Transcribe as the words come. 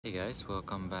Hey guys,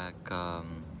 welcome back to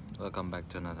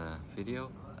another video.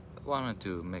 I wanted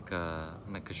to make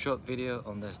a short video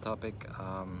on this topic.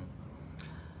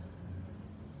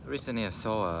 Recently I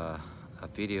saw a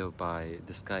video by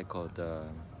this guy called a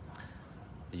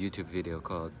YouTube video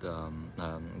called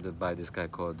by this guy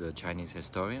called the Chinese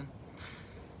historian.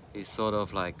 He's sort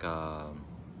of like I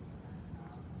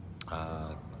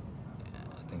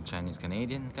think Chinese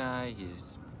Canadian guy.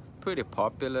 He's pretty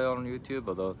popular on YouTube,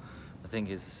 although I think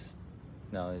he's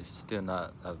still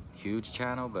not a huge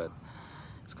channel, but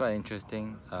it's quite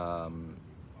interesting.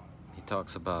 He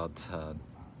talks about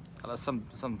some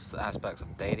aspects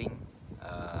of dating,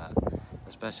 uh,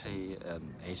 especially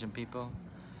Asian people.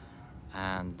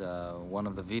 And one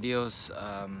of the videos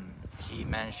he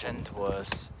mentioned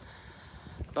was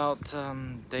about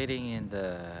dating in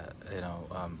the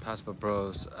Passport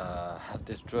Bros have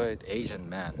destroyed Asian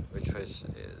men, which was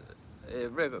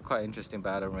really quite interesting, but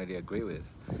I don't really agree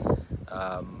with.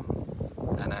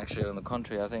 And actually, on the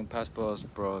contrary, I think Passport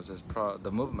Bros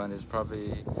the movement is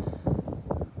probably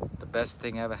the best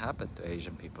thing ever happened to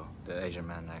Asian people, the Asian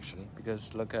men actually,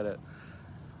 because look at it,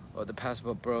 or the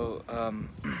Passport Bro.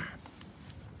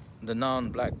 The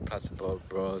non-black Passport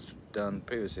Bros done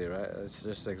previously, right? It's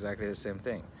just exactly the same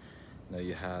thing.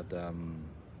 You had I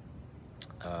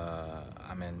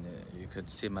mean, you could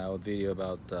see my old video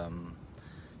about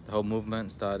the whole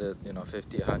movement started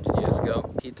 50 100 years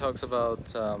ago. He talks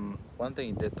about one thing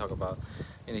he did talk about.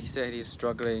 He said he's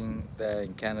struggling there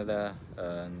in Canada,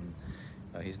 and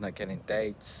he's not getting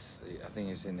dates. I think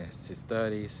he's in his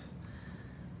 30s.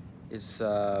 It's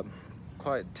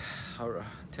quite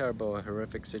terrible,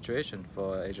 horrific situation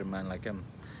for an Asian man like him.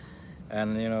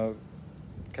 And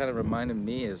kind of reminded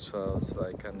me as well. It's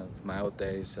like kind of my old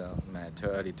days, my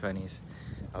early 20s.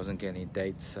 I wasn't getting any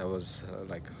dates. I was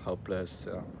like hopeless.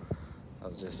 I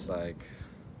was just like,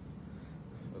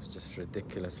 it was just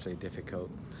ridiculously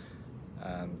difficult.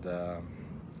 And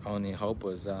only hope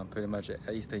was pretty much an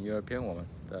Eastern European woman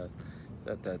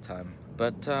at that time.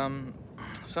 But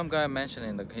some guy mentioned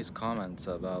in his comments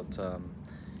about,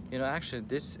 actually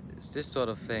this sort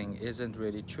of thing isn't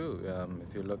really true.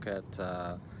 If you look at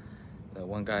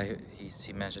one guy,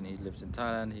 he mentioned he lives in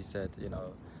Thailand. He said,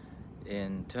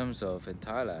 in terms of in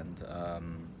Thailand,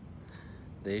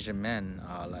 the Asian men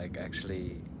are like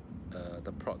actually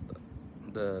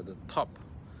the top,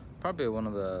 probably one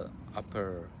of the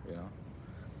upper,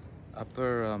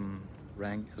 upper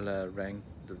ranked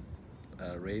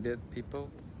rated people,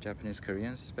 Japanese,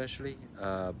 Koreans especially.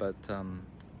 But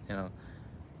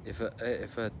if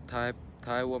a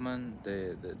Thai woman,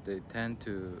 they tend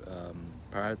to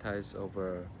prioritize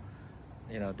over,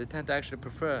 they tend to actually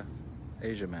prefer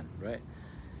Asian men, right?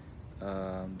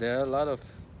 There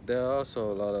are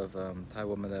also a lot of Thai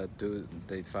women that do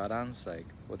date Fadans, like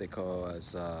what they call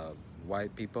as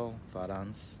white people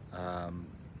Fadans.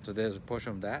 So there's a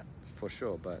portion of that for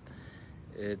sure, but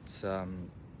it's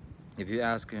if you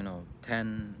ask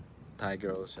 10 Thai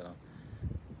girls,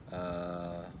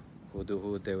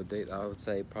 who they would date, I would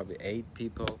say probably 8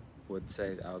 people would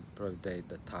say I would probably date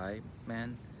the Thai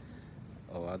man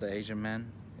or other Asian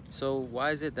men. So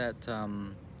why is it that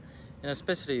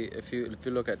especially if you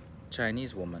look at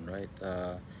Chinese women, right?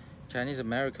 Chinese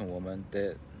American women,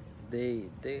 they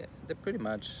pretty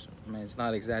much, I mean, it's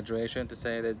not exaggeration to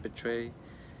say they betray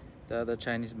the other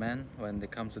Chinese men when it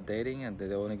comes to dating, and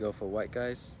they only go for white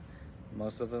guys.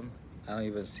 Most of them. I don't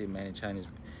even see many Chinese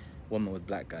women with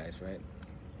black guys, right?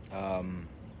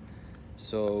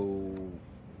 So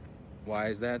why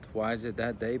is that? Why is it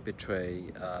that they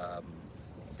betray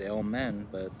their own men,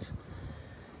 but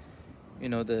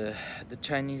the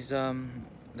Chinese,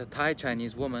 the Thai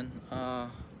Chinese woman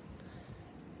are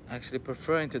actually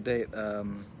preferring to date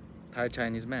Thai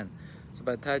Chinese men? So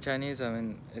by Thai Chinese, I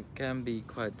mean it can be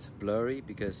quite blurry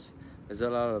because there's a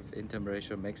lot of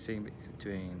interracial mixing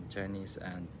between Chinese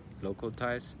and local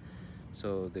Thais,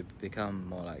 so they become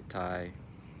more like Thai.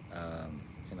 Um,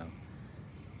 you know,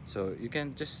 so you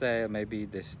can just say maybe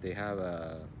they have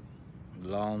a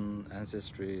long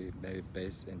ancestry, maybe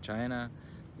based in China,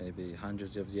 maybe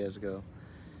hundreds of years ago.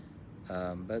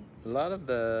 But a lot of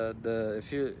the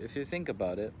if you think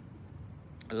about it,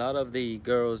 a lot of the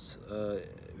girls,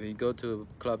 when you go to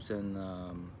clubs in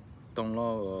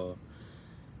Donglo or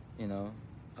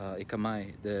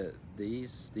Ikamai,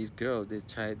 these girls,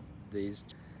 these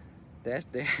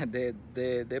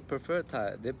they prefer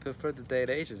Thai, they prefer to date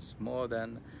Asians more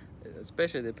than,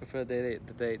 especially they prefer to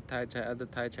date other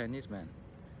Thai Chinese men,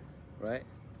 right?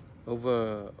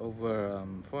 Over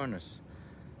foreigners.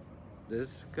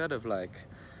 This kind of like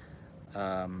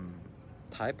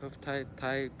type of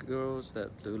Thai girls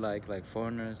that do like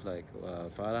foreigners, like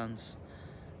Farans,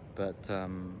 but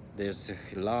there's a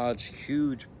large,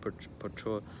 huge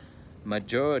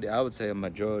majority. I would say a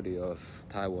majority of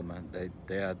Thai women,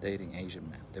 they are dating Asian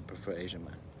men. They prefer Asian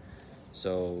men.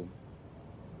 So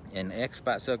in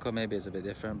expat circle, maybe it's a bit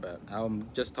different, but I'm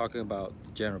just talking about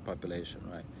the general population,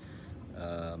 right?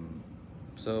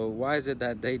 So why is it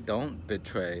that they don't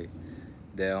betray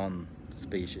their own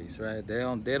species, right? They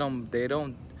don't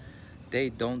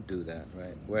do that,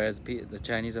 right? Whereas the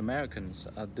Chinese Americans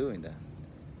are doing that,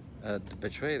 to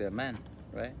betray their men,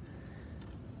 right?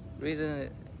 Reason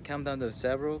come down to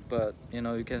several, but you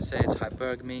know, you can say it's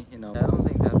hypergamy. You know, I don't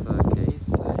think that's the case.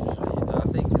 Actually, I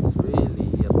think it's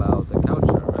really about the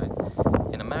culture, right?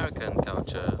 In American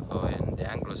culture or in the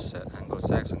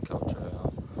Anglo-Saxon culture,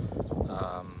 you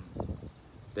know,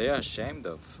 they are ashamed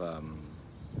of.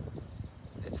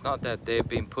 It's not that they've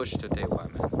been pushed to date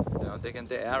white men. You know, they can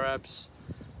date Arabs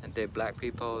and date black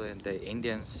people and date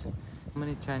Indians. How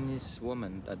many Chinese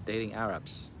women are dating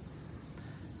Arabs?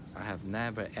 I have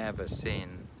never ever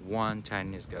seen one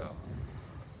Chinese girl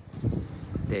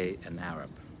date an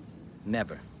Arab.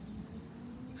 Never.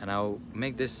 And I'll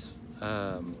make this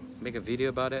make a video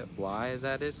about it. Why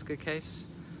that is the case?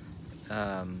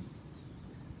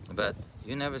 But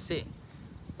you never see,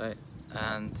 right?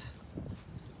 And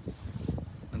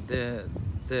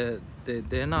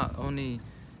they're not only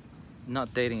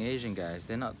not dating Asian guys,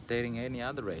 they're not dating any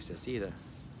other races either,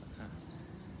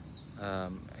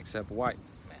 except white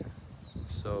men.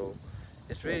 So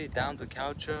it's really down to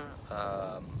culture.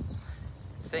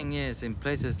 Thing is, in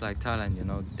places like Thailand, you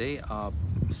know, they are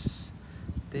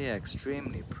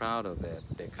extremely proud of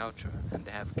their culture, and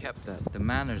they have kept that, the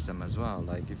mannerism as well.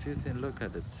 Like if you look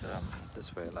at it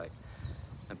this way, like,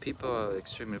 and people are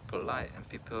extremely polite, and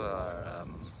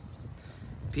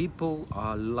people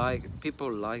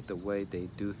like the way they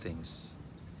do things,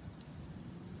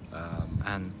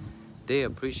 and they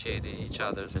appreciate each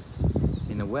other.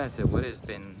 In the West, what it's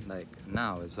been like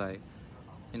now is like,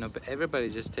 you know, but everybody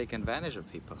just take advantage of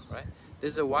people, right?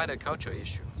 This is a wider culture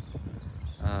issue,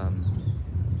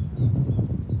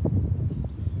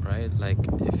 right? Like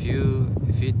if you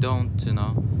don't, you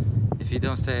know, if you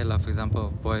don't say, like, for example,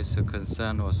 voice of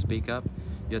concern or speak up,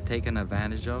 you're taken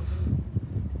advantage of.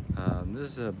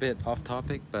 This is a bit off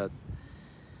topic, but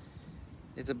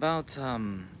it's about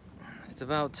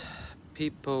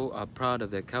people are proud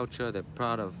of their culture. They're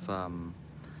proud of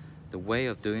the way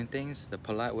of doing things, the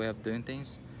polite way of doing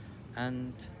things,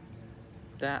 and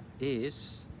that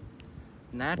is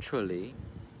naturally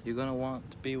you're gonna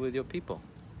want to be with your people,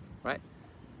 right?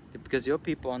 Because your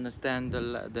people understand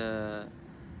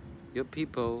your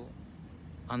people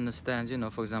understand, you know,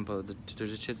 for example, the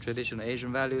traditional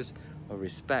Asian values of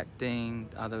respecting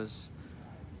others.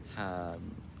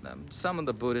 Some of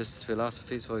the Buddhist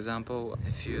philosophies, for example,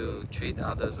 if you treat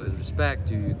others with respect,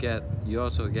 you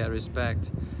also get respect.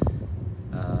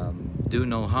 Do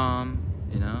no harm,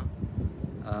 you know.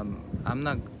 I'm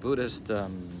not Buddhist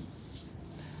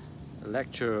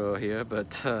lecturer here,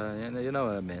 but you know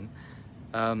what I mean.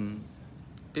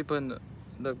 People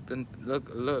look,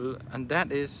 and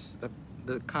that is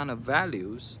the kind of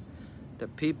values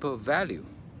that people value,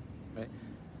 right?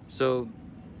 So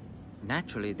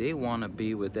naturally they want to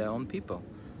be with their own people.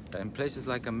 In places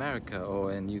like America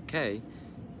or in UK,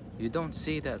 you don't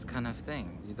see that kind of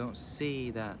thing. You don't see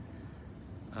that,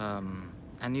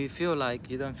 and you feel like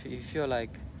you feel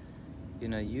like, you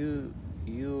know, you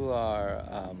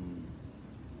are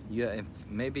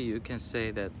maybe you can say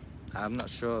that, I'm not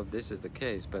sure if this is the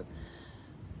case, but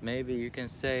maybe you can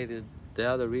say that the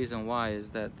other reason why is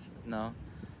that, you know,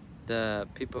 the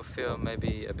people feel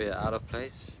maybe a bit out of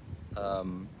place,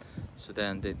 so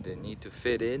then they need to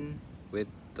fit in with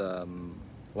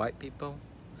white people.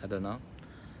 I don't know.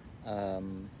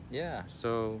 Yeah,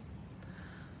 so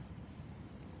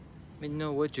let me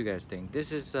know what you guys think.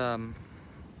 This is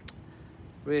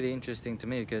really interesting to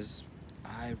me, because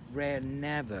I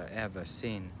never ever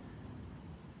seen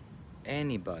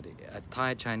anybody, a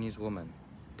Thai Chinese woman,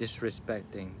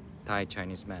 disrespecting Thai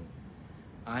Chinese men.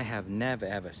 I have never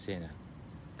ever seen it,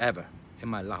 ever, in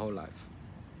my whole life,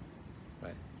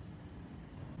 right?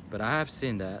 But I have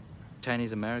seen that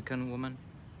Chinese American woman.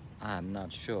 I'm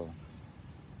not sure,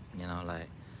 you know, like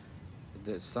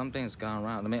there's something's gone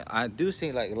wrong. I mean, I do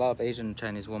see like a lot of Asian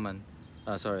Chinese women,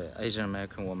 Asian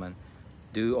American women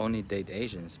do only date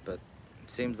Asians, but it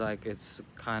seems like it's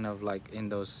kind of like in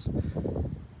those,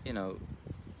 you know,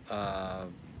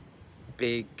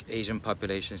 big Asian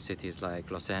population cities like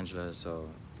Los Angeles or,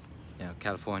 you know,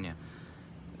 California,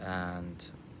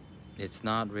 and it's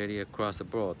not really across the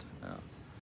board.